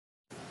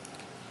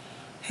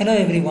Hello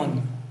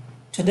everyone.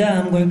 Today I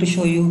am going to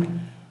show you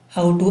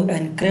how to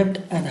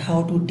encrypt and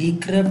how to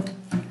decrypt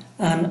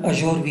an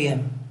Azure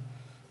VM.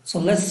 So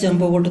let's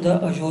jump over to the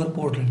Azure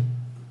portal.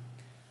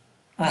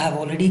 I have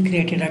already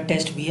created a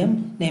test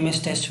VM. Name is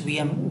test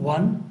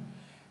VM1.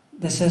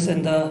 This is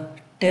in the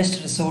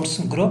test resource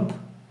group.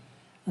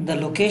 And the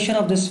location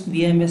of this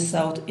VM is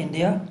South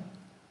India.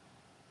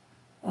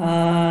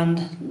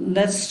 And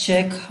let's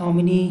check how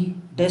many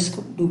disks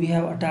do we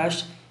have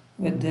attached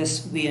with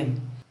this VM.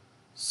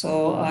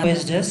 So I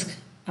have disk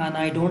and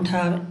I don't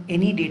have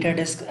any data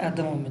disk at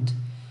the moment.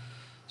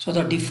 So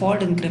the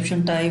default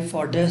encryption type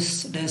for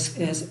this disk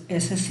is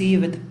SSE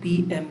with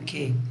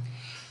PMK.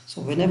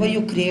 So whenever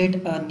you create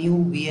a new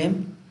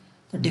VM,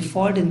 the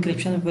default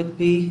encryption would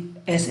be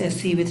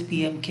SSE with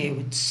PMK,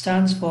 which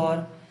stands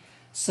for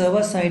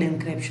server-side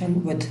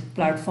encryption with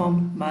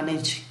platform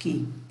managed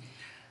key.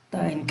 The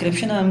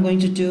encryption I'm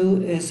going to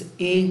do is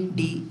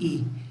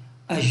ADE,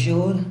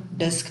 Azure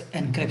Disk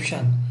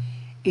Encryption.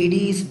 AD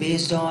is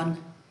based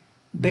on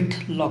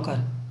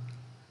BitLocker.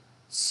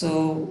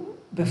 So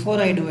before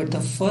I do it, the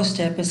first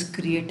step is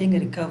creating a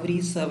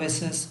recovery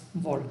services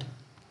vault.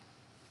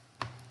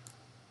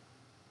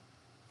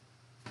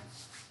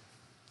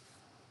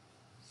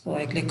 So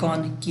I click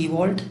on Key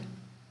Vault,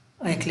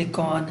 I click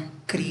on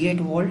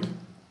Create Vault.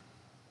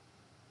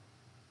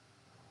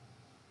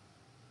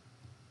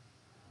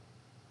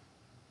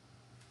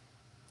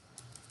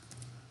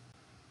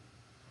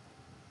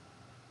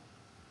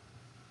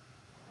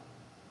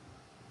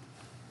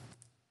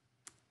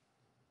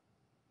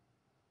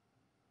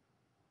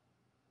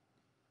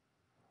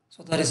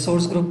 So the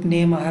resource group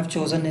name I have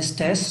chosen is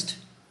test.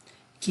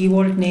 Key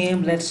vault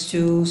name, let's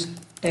choose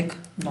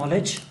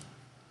TechKnowledge.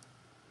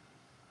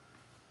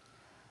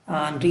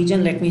 And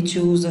region, let me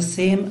choose the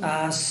same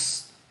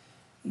as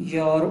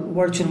your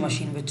virtual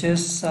machine, which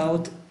is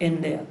South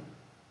India.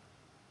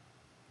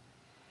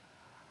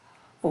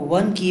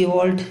 One key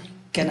vault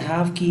can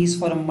have keys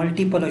for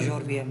multiple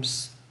Azure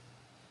VMs.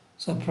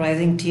 So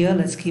pricing tier,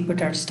 let's keep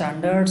it at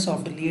standard.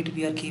 Soft delete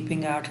we are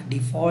keeping at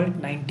default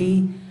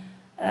 90.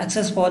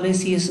 Access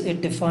policies, it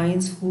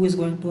defines who is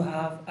going to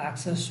have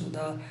access to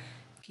the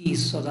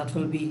keys. So that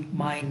will be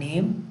my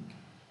name.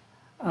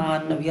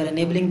 And we are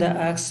enabling the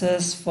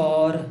access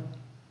for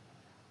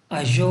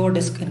Azure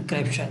Disk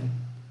Encryption.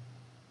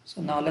 So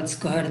now let's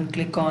go ahead and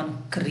click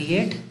on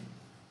create.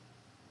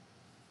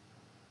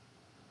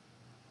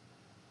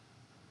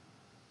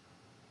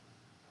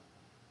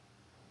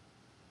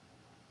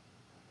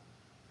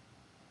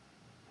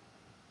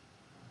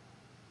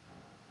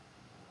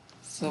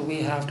 So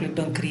we have clicked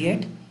on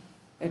create.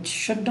 It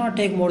should not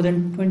take more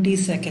than 20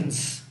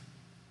 seconds.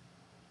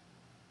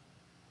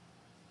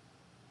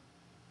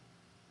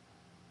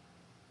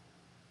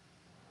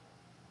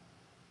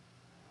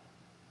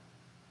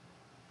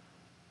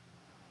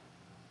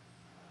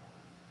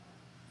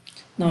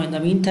 Now in the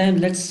meantime,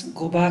 let's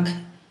go back,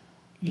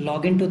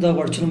 log into the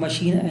virtual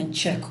machine and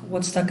check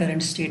what's the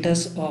current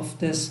status of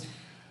this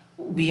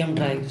VM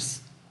drives.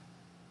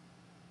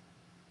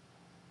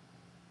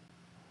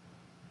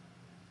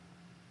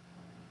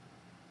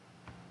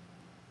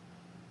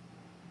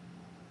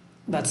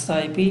 That's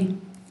the IP.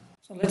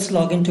 So let's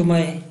log into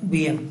my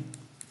VM.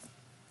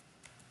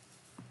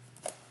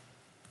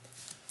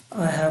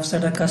 I have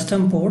set a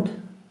custom port.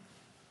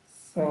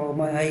 So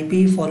my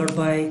IP followed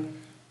by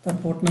the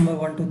port number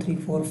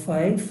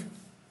 12345.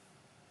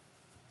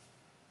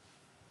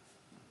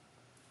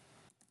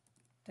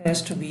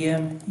 Test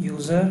VM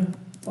user.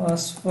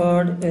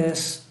 Password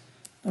is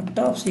the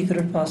top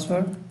secret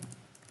password.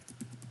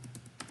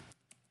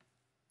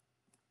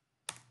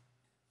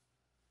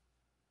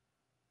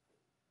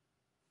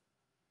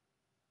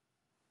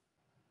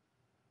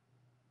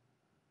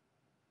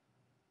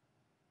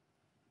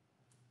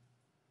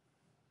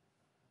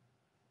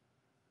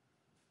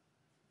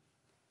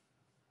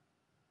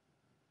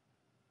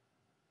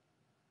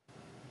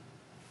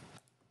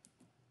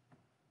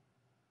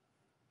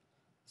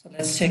 So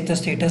let's check the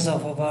status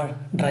of our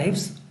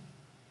drives.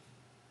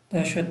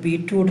 There should be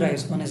two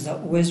drives. One is the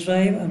OS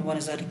drive and one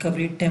is the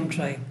recovery temp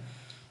drive.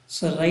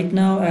 So right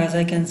now, as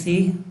I can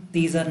see,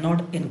 these are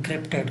not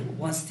encrypted.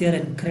 Once they are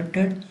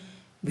encrypted,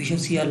 we should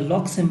see a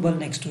lock symbol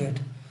next to it.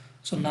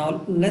 So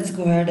now let's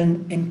go ahead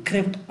and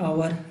encrypt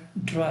our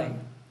drive.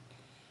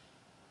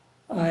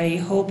 I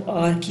hope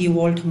our key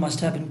vault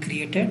must have been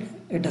created.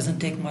 It doesn't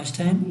take much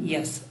time.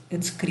 Yes,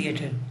 it's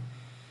created.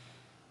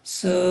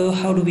 So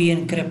how do we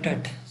encrypt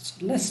it?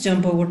 So let's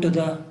jump over to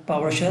the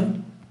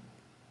PowerShell.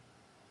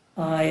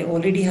 I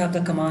already have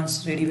the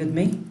commands ready with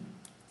me.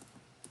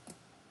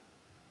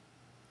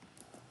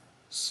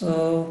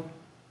 So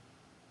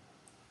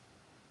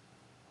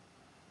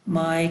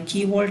my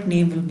key vault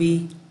name will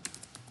be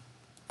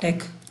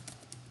TechKnowledge.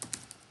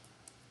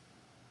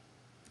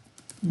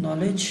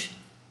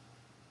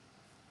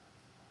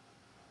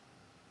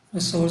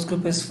 Resource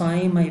group is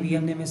fine. My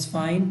VM name is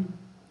fine.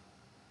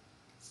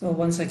 So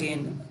once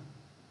again,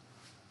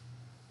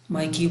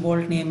 my key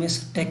vault name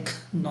is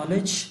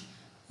TechKnowledge.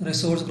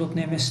 Resource group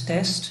name is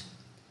test.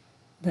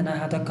 Then I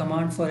have the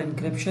command for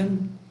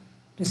encryption.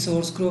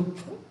 resource group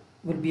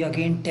will be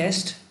again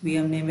test,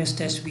 VM name is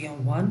test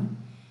VM1,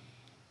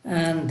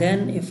 and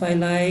then if I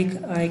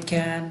like, I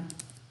can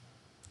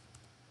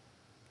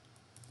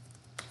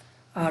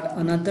add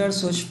another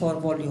switch for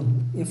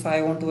volume if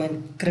I want to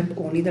encrypt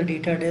only the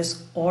data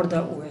disk or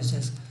the OS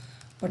disk.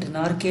 But in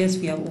our case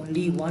we have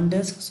only one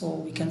disk, so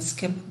we can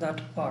skip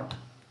that part.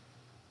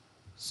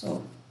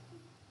 So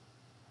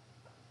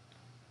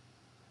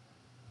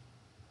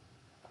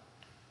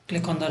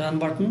click on the run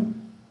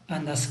button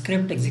and the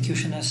script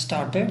execution has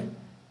started.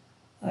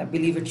 I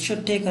believe it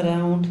should take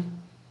around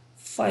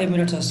 5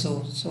 minutes or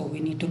so. So we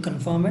need to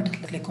confirm it.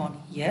 Click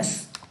on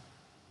yes.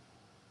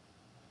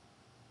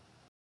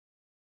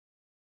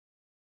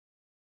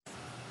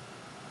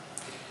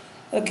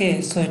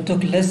 Okay, so it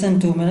took less than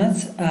 2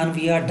 minutes and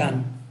we are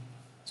done.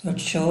 So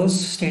it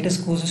shows status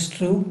goes is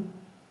true,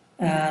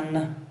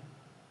 and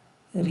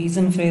the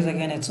reason phrase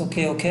again, it's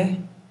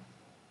okay.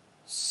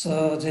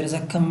 So there is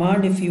a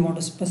command if you want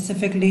to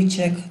specifically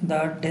check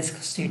the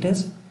disk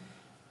status,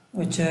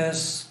 which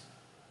is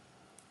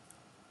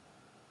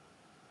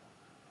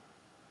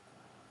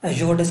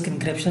Azure Disk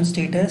Encryption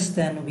Status,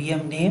 then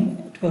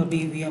VMName, it will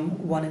be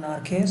VM1 in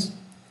our case,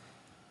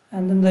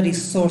 and then the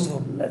resource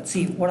group. Let's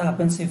see what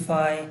happens if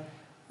I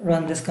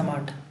run this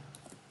command.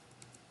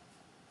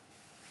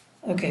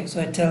 Okay, so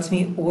it tells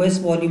me OS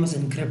volume is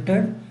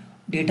encrypted,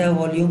 data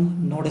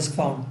volume no disk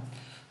found.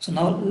 So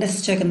now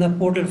let's check in the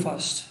portal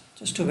first,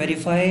 just to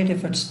verify it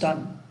if it's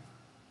done.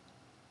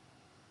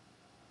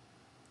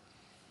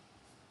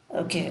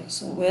 Okay,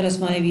 so where is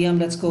my VM?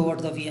 Let's go over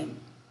to the VM.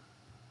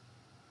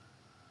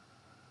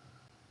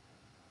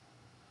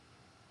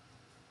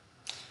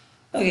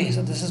 Okay,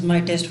 so this is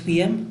my test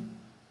VM.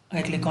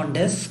 I click on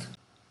disk.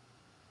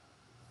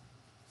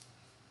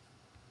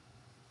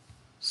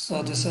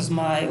 So this is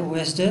my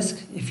OS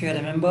disk. If you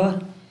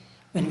remember,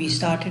 when we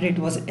started it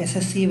was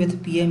SSC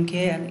with PMK,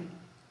 and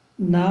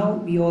now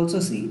we also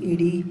see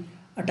AD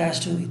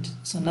attached to it.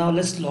 So now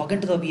let's log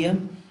into the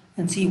VM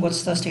and see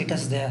what's the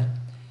status there.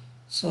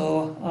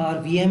 So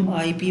our VM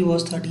IP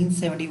was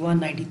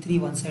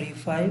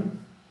 1371.93.175.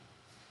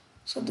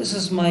 So this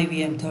is my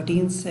VM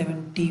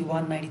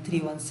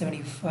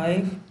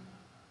 1371.93.175.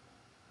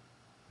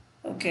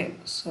 Okay,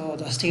 so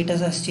the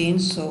status has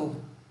changed. So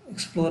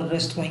Explorer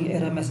is throwing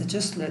error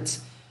messages.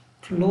 Let's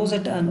close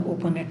it and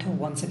open it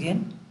once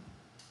again.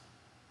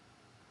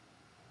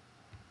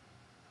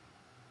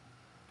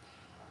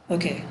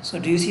 Okay, so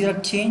do you see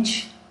that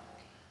change?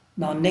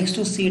 Now next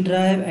to C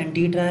drive and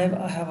D drive,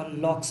 I have a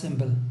lock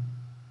symbol.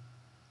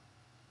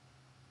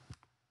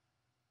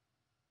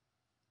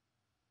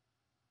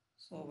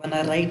 So when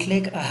I right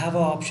click, I have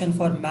an option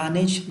for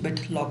manage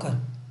bit locker.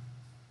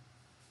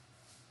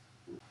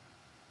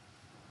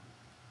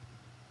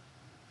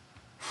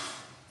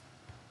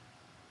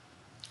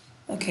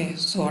 Okay,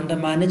 so under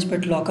manage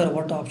BitLocker,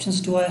 what options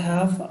do I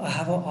have? I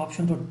have an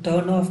option to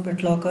turn off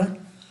BitLocker,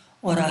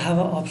 or I have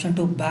an option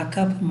to back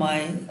up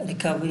my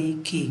recovery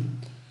key.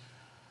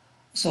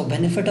 So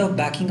benefit of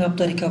backing up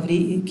the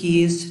recovery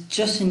key is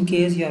just in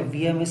case your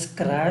VM is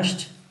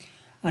crashed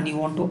and you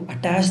want to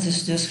attach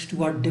this disk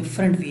to a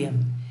different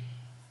VM.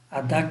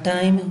 At that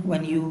time,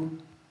 when you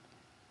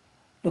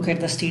look at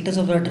the status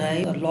of the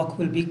drive, the lock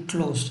will be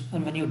closed,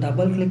 and when you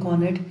double click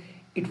on it,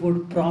 it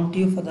would prompt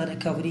you for the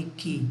recovery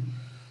key.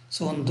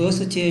 So in those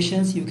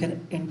situations, you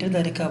can enter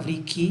the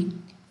recovery key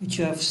which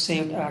you have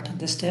saved at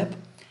this step,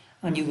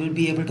 and you will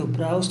be able to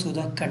browse through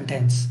the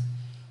contents.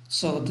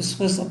 So this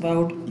was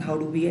about how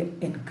do we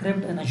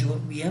encrypt an Azure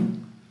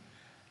VM.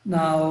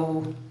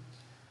 Now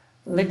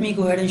let me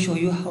go ahead and show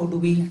you how do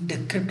we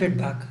decrypt it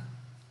back.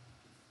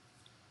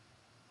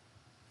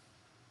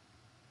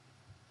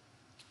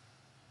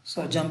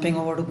 So jumping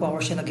over to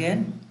PowerShell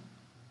again.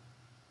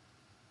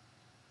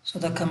 So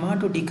the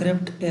command to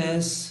decrypt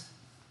is,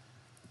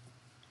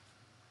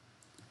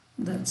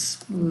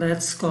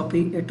 let's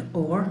copy it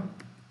over.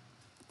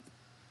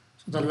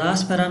 So the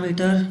last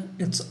parameter,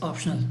 it's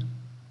optional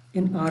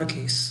in our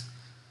case,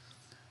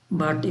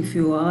 but if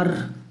you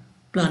are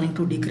planning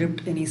to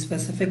decrypt any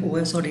specific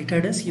OS or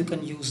data disk, you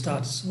can use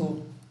that.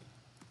 So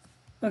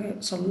okay,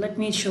 so let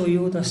me show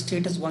you the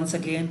status once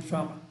again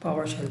from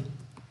PowerShell.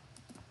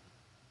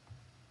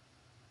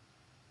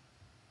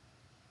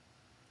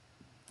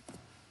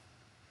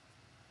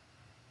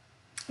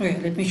 Okay,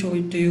 let me show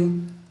it to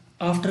you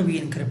after we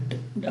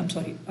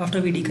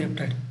after we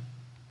decrypted.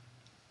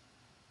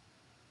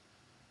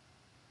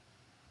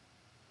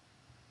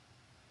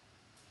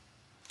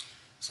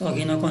 So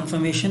again, a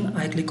confirmation,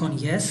 I click on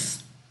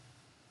yes.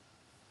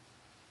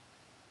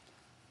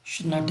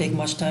 Should not take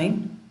much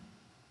time.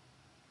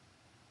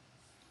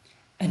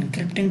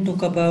 Encrypting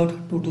took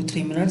about 2 to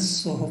 3 minutes,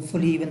 so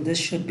hopefully even this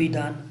should be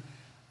done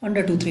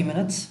under 2-3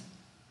 minutes.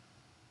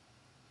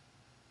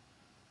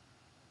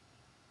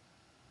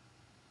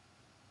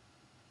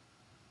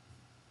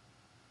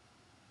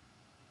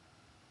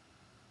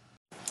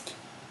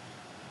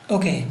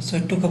 Okay, so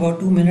it took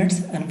about 2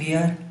 minutes and we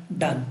are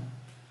done.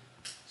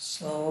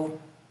 So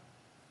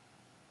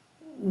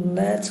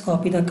let's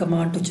copy the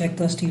command to check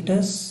the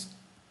status.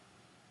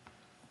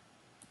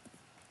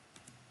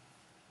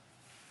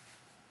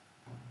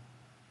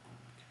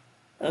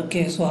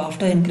 Okay, so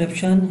after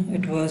encryption,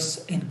 it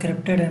was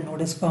encrypted and no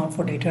disk found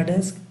for data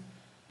disk.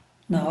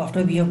 Now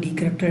after we have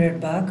decrypted it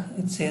back,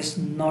 it says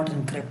not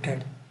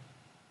encrypted.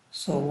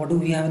 So what do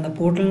we have in the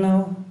portal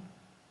now?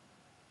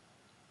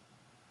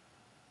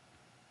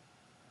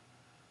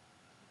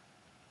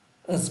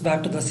 It's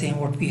back to the same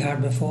what we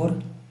had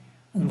before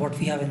and what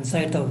we have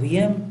inside the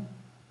VM.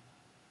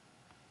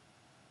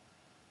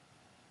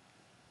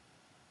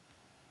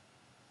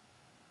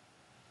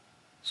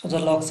 So the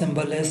lock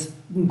symbol is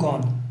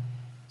gone.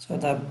 So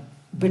the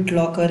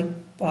BitLocker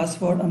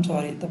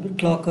the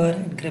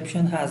BitLocker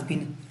encryption has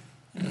been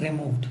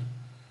removed.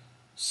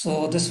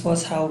 So this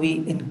was how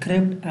we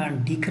encrypt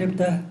and decrypt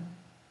the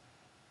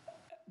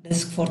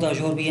disk for the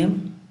Azure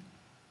VM.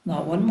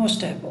 Now one more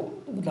step.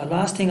 The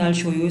last thing I'll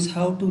show you is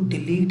how to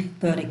delete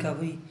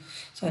the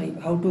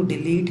how to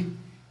delete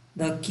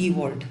the key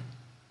vault.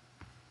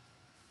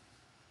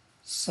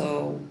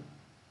 So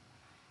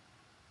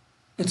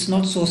it's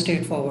not so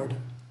straightforward.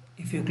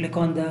 If you click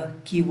on the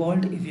key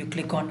vault, if you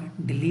click on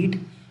delete,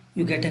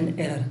 you get an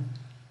error.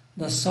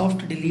 The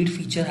soft delete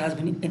feature has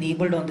been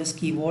enabled on this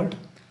key vault.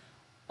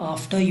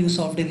 After you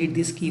soft delete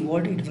this key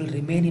vault, it will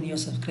remain in your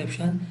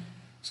subscription.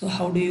 So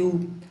how do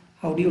you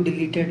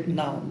delete it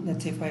now?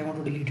 Let's say if I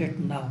want to delete it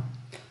now.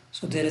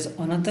 So there is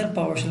another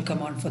PowerShell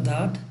command for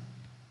that,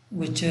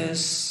 which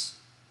is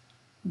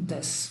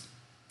this.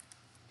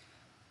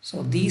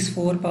 So these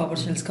 4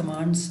 PowerShell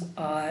commands,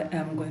 I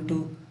am going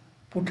to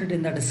put it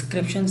in the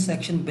description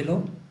section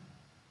below.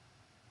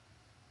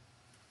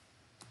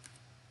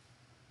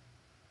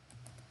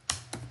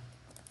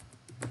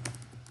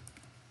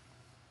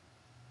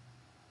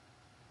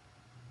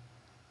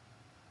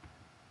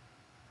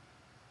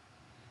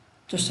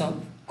 Just a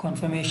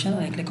confirmation,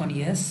 I click on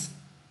yes.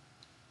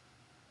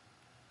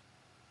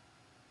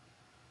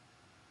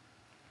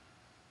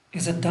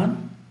 Is it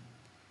done?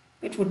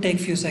 It would take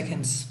few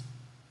seconds.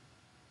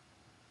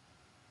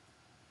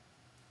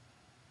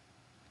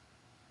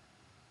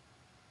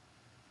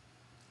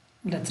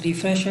 Let's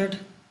refresh it.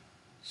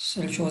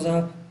 So it shows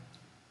up.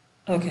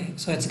 Okay,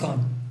 so it's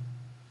gone.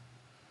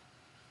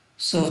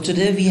 So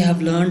today we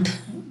have learned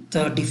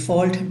the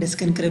default disk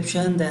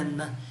encryption,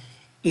 then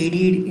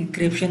aided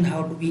encryption,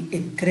 how do we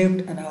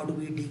encrypt and how do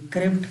we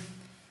decrypt.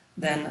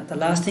 Then the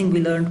last thing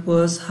we learned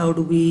was how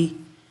do we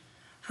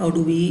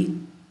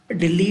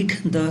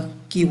delete the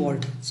key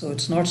vault. So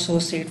it's not so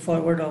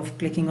straightforward of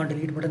clicking on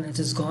delete button, it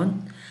is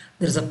gone.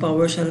 There is a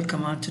PowerShell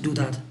command to do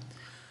that.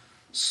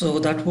 So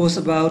that was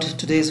about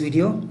today's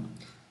video.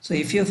 So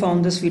if you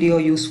found this video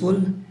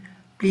useful,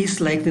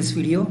 please like this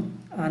video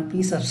and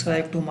please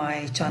subscribe to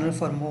my channel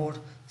for more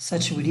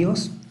such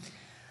videos.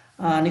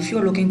 And if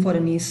you're looking for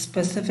any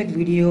specific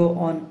video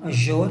on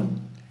Azure,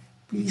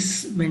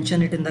 please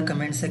mention it in the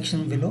comment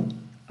section below.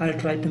 I'll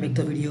try to make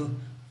the video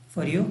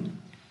for you.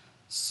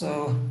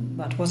 So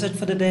that was it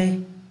for the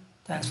day.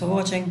 Thanks for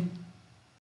watching.